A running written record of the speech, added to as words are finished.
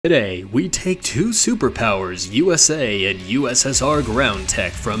Today, we take two superpowers, USA and USSR ground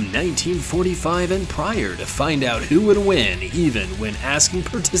tech from 1945 and prior to find out who would win even when asking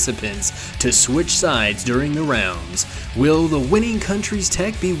participants to switch sides during the rounds. Will the winning country's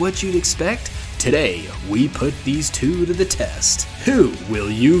tech be what you'd expect? Today, we put these two to the test. Who will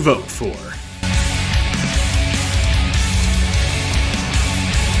you vote for?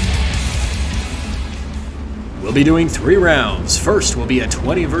 We'll be doing 3 rounds. First will be a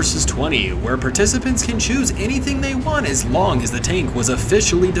 20 versus 20, where participants can choose anything they want as long as the tank was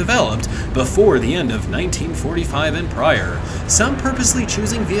officially developed before the end of 1945 and prior, some purposely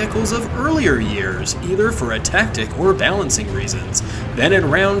choosing vehicles of earlier years, either for a tactic or balancing reasons. Then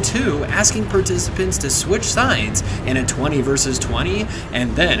in round 2, asking participants to switch sides in a 20 versus 20,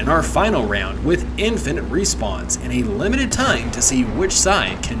 and then in our final round with infinite respawns and a limited time to see which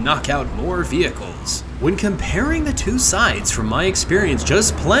side can knock out more vehicles. When comparing the two sides from my experience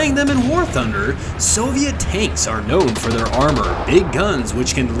just playing them in War Thunder, Soviet tanks are known for their armor, big guns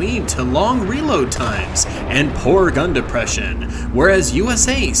which can lead to long reload times, and poor gun depression, whereas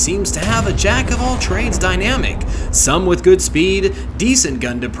USA seems to have a jack-of-all-trades dynamic, some with good speed, decent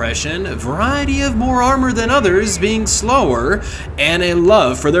gun depression, a variety of more armor than others being slower, and a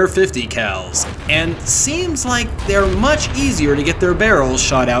love for their 50 cals, and seems like they're much easier to get their barrels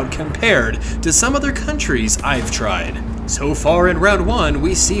shot out compared to some other countries I've tried. So far in round 1,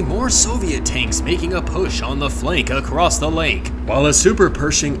 we see more Soviet tanks making a push on the flank across the lake, while a Super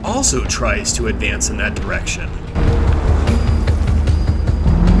Pershing also tries to advance in that direction.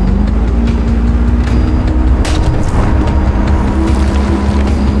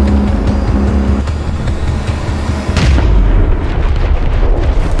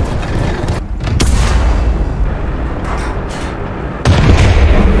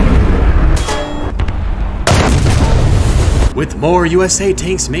 With more USA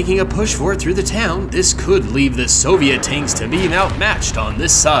tanks making a push for it through the town, this could leave the Soviet tanks to be outmatched on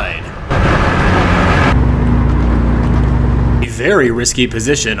this side. A very risky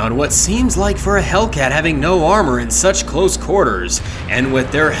position on what seems like for a Hellcat having no armor in such close quarters, and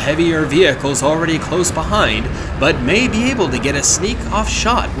with their heavier vehicles already close behind, but may be able to get a sneak-off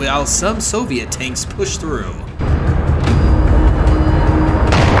shot while some Soviet tanks push through.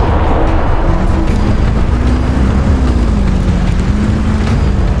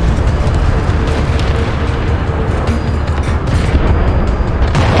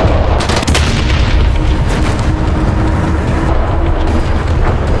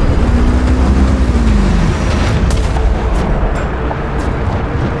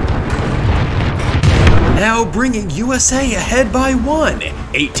 Now bringing USA ahead by 1,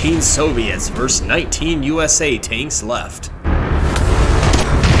 18 Soviets versus 19 USA tanks left.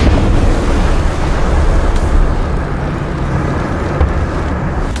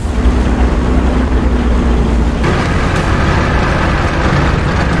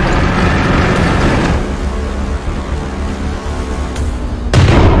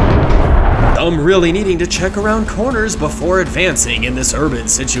 I'm really needing to check around corners before advancing in this urban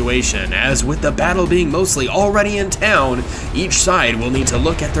situation, as with the battle being mostly already in town, each side will need to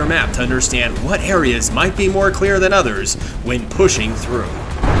look at their map to understand what areas might be more clear than others when pushing through.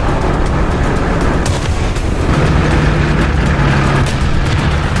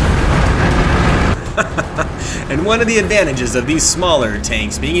 And one of the advantages of these smaller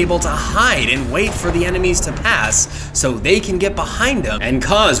tanks being able to hide and wait for the enemies to pass so they can get behind them and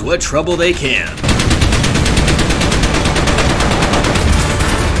cause what trouble they can.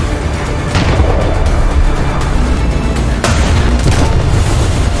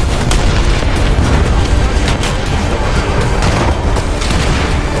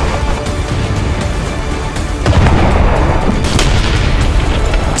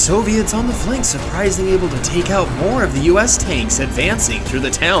 Soviets on the flank surprisingly able to take out more of the US tanks advancing through the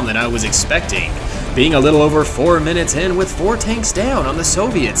town than I was expecting, being a little over 4 minutes in with 4 tanks down on the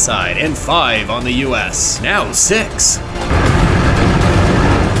Soviet side and 5 on the US. Now 6.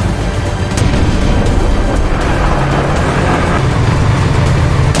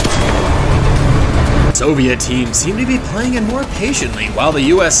 Soviet teams seem to be playing it more patiently, while the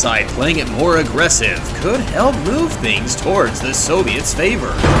US side playing it more aggressive could help move things towards the Soviets'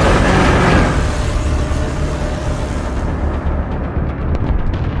 favor.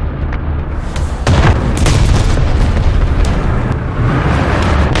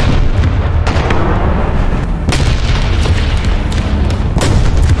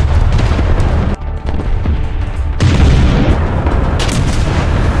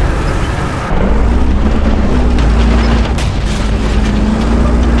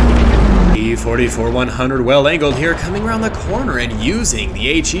 34-100 well angled here, coming around the corner and using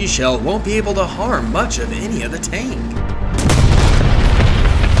the HE shell won't be able to harm much of any of the tank.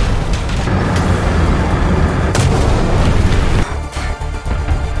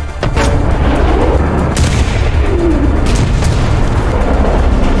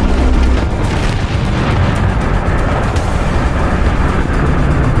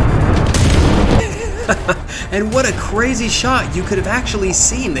 And what a crazy shot! You could have actually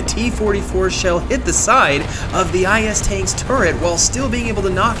seen the T-44 shell hit the side of the IS tank's turret while still being able to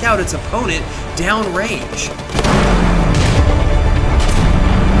knock out its opponent downrange.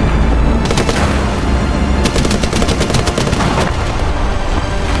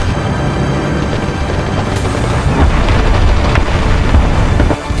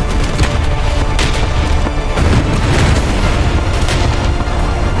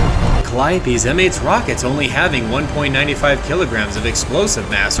 Calliope's M8's rockets only having 1.95 kilograms of explosive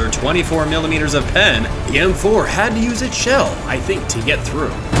mass or 24 millimeters of pen, the M4 had to use its shell, I think, to get through.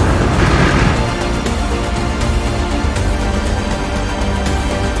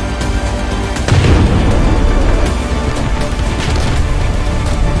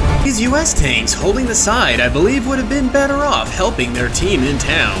 These US tanks holding the side, I believe, would have been better off helping their team in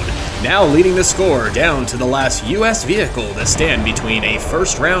town. Now leading the score down to the last US vehicle to stand between a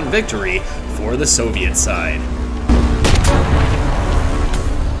first-round victory for the Soviet side.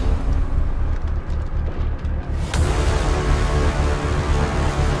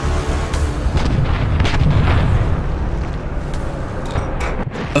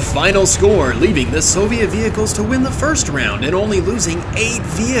 The final score, leaving the Soviet vehicles to win the first round and only losing 8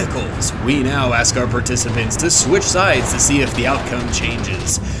 vehicles. We now ask our participants to switch sides to see if the outcome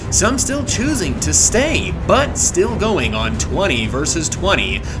changes. Some still choosing to stay, but still going on 20 versus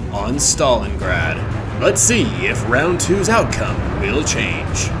 20 on Stalingrad. Let's see if round 2's outcome will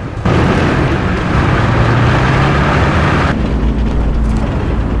change.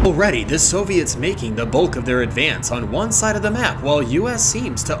 Already, the Soviets making the bulk of their advance on one side of the map, while US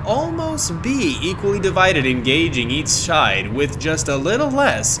seems to almost be equally divided, engaging each side with just a little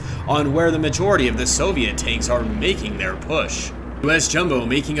less on where the majority of the Soviet tanks are making their push. US Jumbo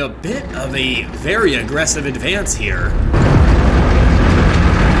making a bit of a very aggressive advance here.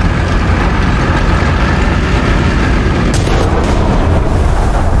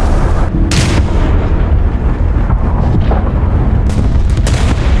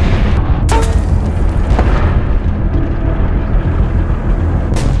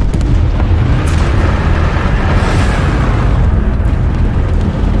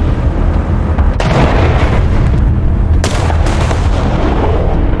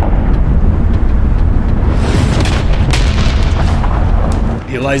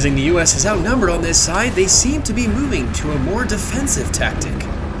 Realizing the US is outnumbered on this side, they seem to be moving to a more defensive tactic.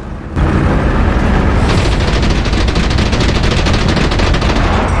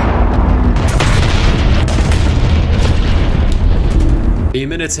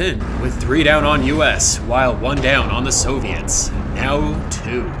 Minutes in, with 3 down on US, while 1 down on the Soviets. Now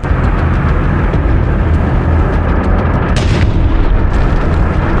 2.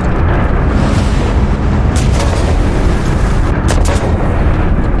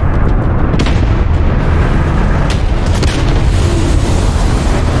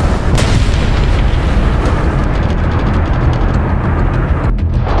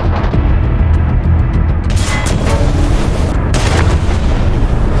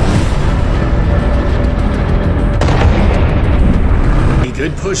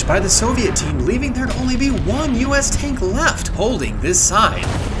 Good push by the Soviet team, leaving there to only be 1 US tank left holding this side.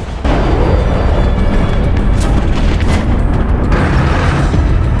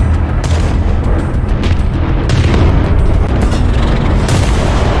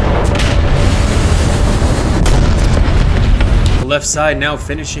 The left side now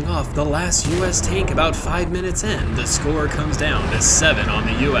finishing off the last US tank about 5 minutes in. The score comes down to 7 on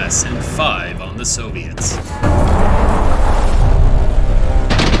the US and 5 on the Soviets.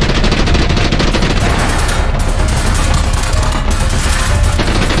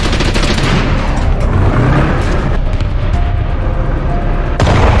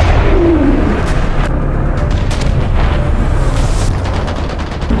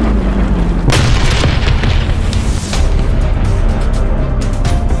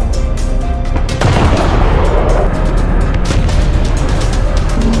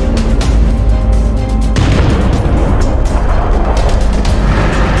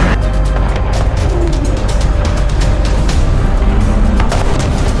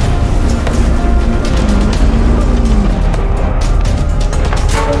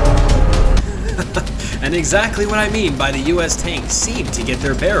 exactly what I mean by the US tanks seem to get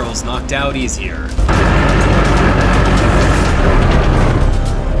their barrels knocked out easier.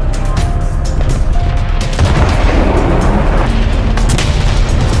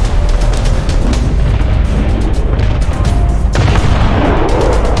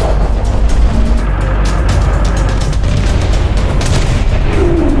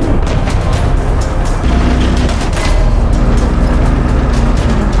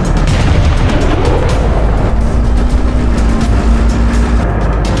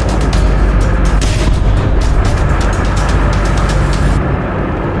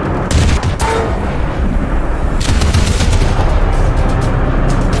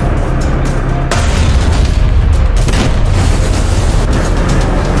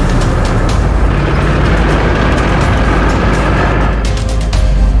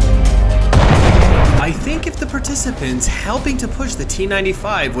 Participants helping to push the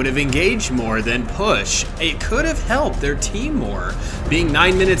T-95 would have engaged more than push. It could have helped their team more, being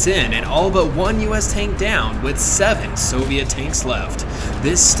 9 minutes in and all but one US tank down with 7 Soviet tanks left.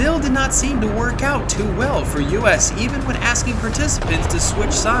 This still did not seem to work out too well for US even when asking participants to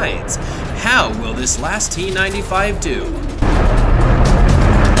switch sides. How will this last T-95 do?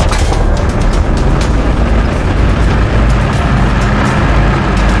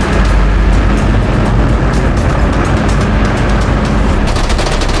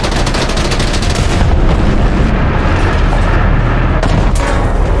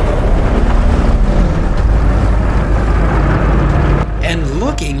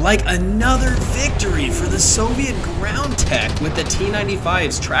 Like another victory for the Soviet ground tech with the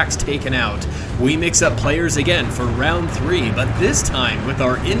T-95's tracks taken out. We mix up players again for round 3, but this time with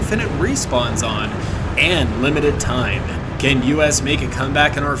our infinite respawns on and limited time. Can US make a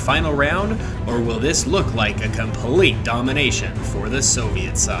comeback in our final round, or will this look like a complete domination for the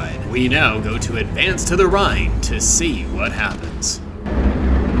Soviet side? We now go to advance to the Rhine to see what happens.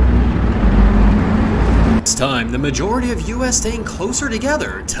 This time, the majority of US staying closer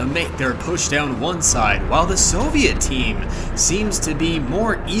together to make their push down one side, while the Soviet team seems to be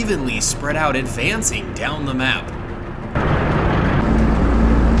more evenly spread out, advancing down the map.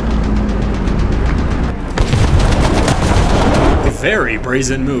 Very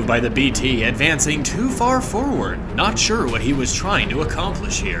brazen move by the BT, advancing too far forward. Not sure what he was trying to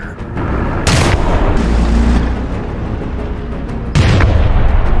accomplish here.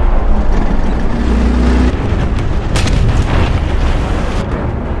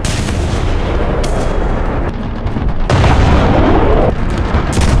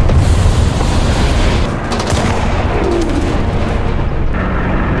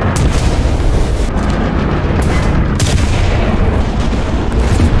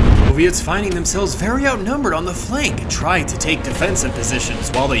 Soviets finding themselves very outnumbered on the flank, trying to take defensive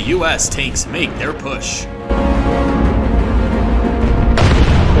positions while the US tanks make their push.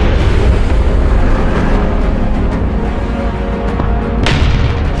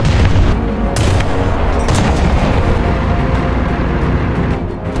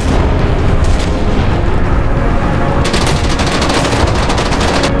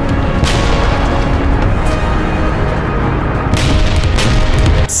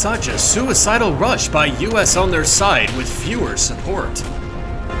 Such a suicidal rush by US on their side with fewer support.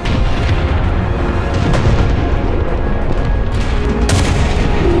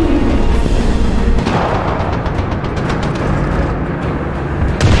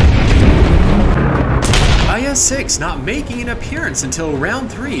 IS-6 not making an appearance until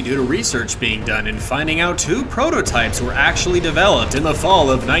round 3 due to research being done and finding out 2 prototypes were actually developed in the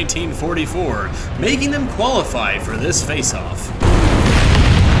fall of 1944, making them qualify for this face-off.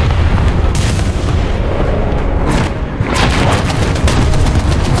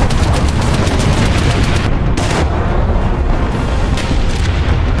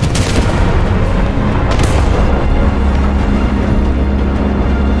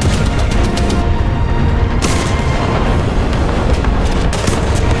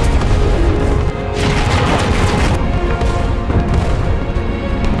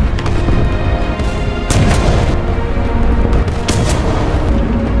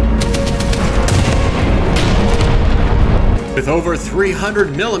 With over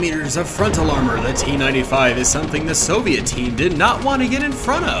 300 millimeters of frontal armor, the T-95 is something the Soviet team did not want to get in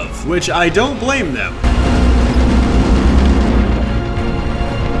front of, which I don't blame them.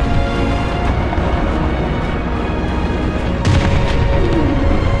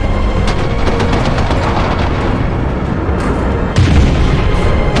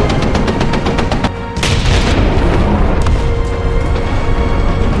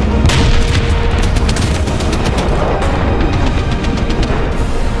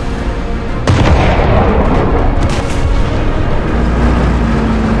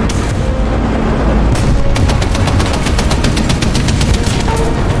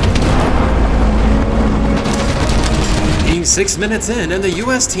 6 minutes in and the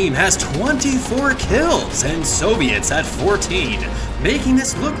US team has 24 kills and Soviets at 14, making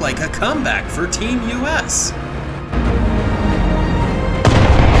this look like a comeback for Team US.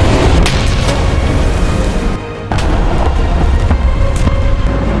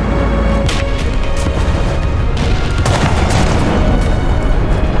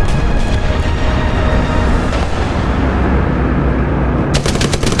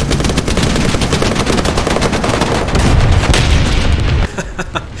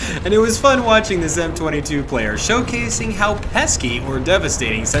 And it was fun watching this M22 player showcasing how pesky or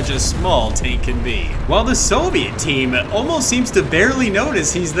devastating such a small tank can be, while the Soviet team almost seems to barely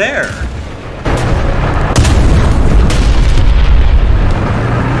notice he's there.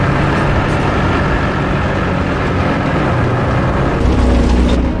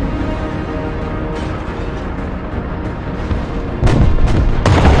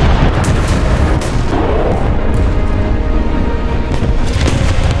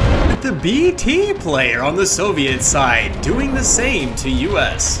 BT player on the Soviet side doing the same to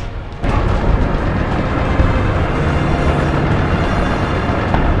US.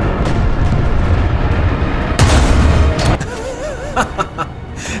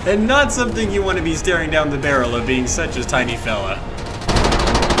 And not something you want to be staring down the barrel of being such a tiny fella.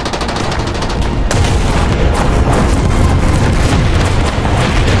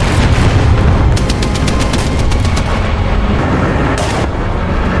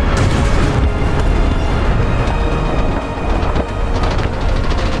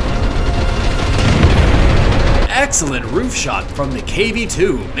 Excellent roof shot from the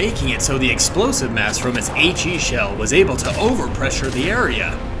KV-2, making it so the explosive mass from its HE shell was able to overpressure the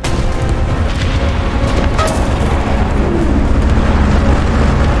area.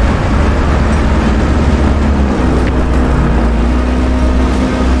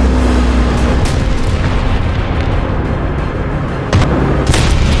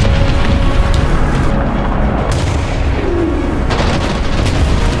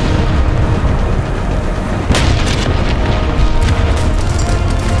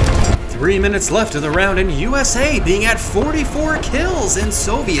 Minutes left of the round and USA being at 44 kills and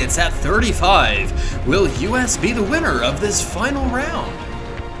Soviets at 35. Will US be the winner of this final round?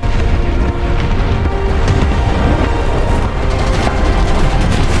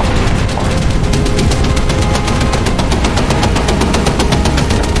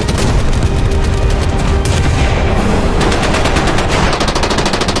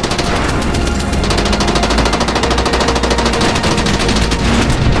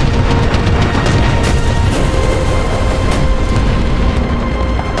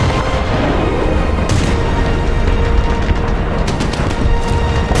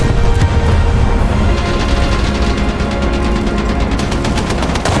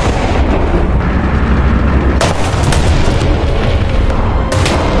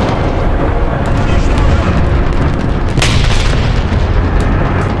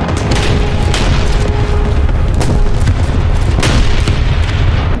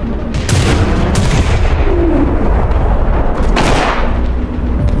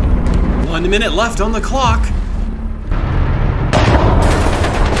 Minute left on the clock.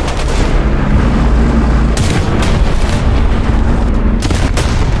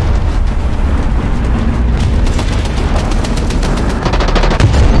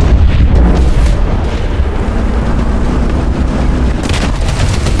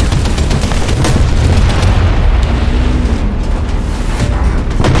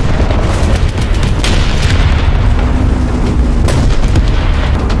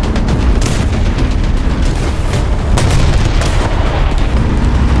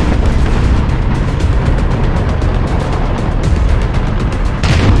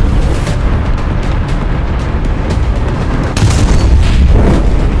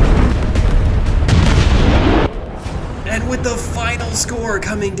 Score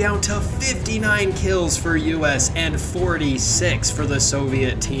coming down to 59 kills for US and 46 for the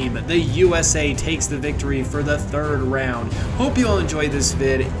Soviet team. The USA takes the victory for the third round. Hope you all enjoyed this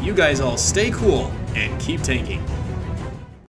vid. You guys all stay cool and keep tanking.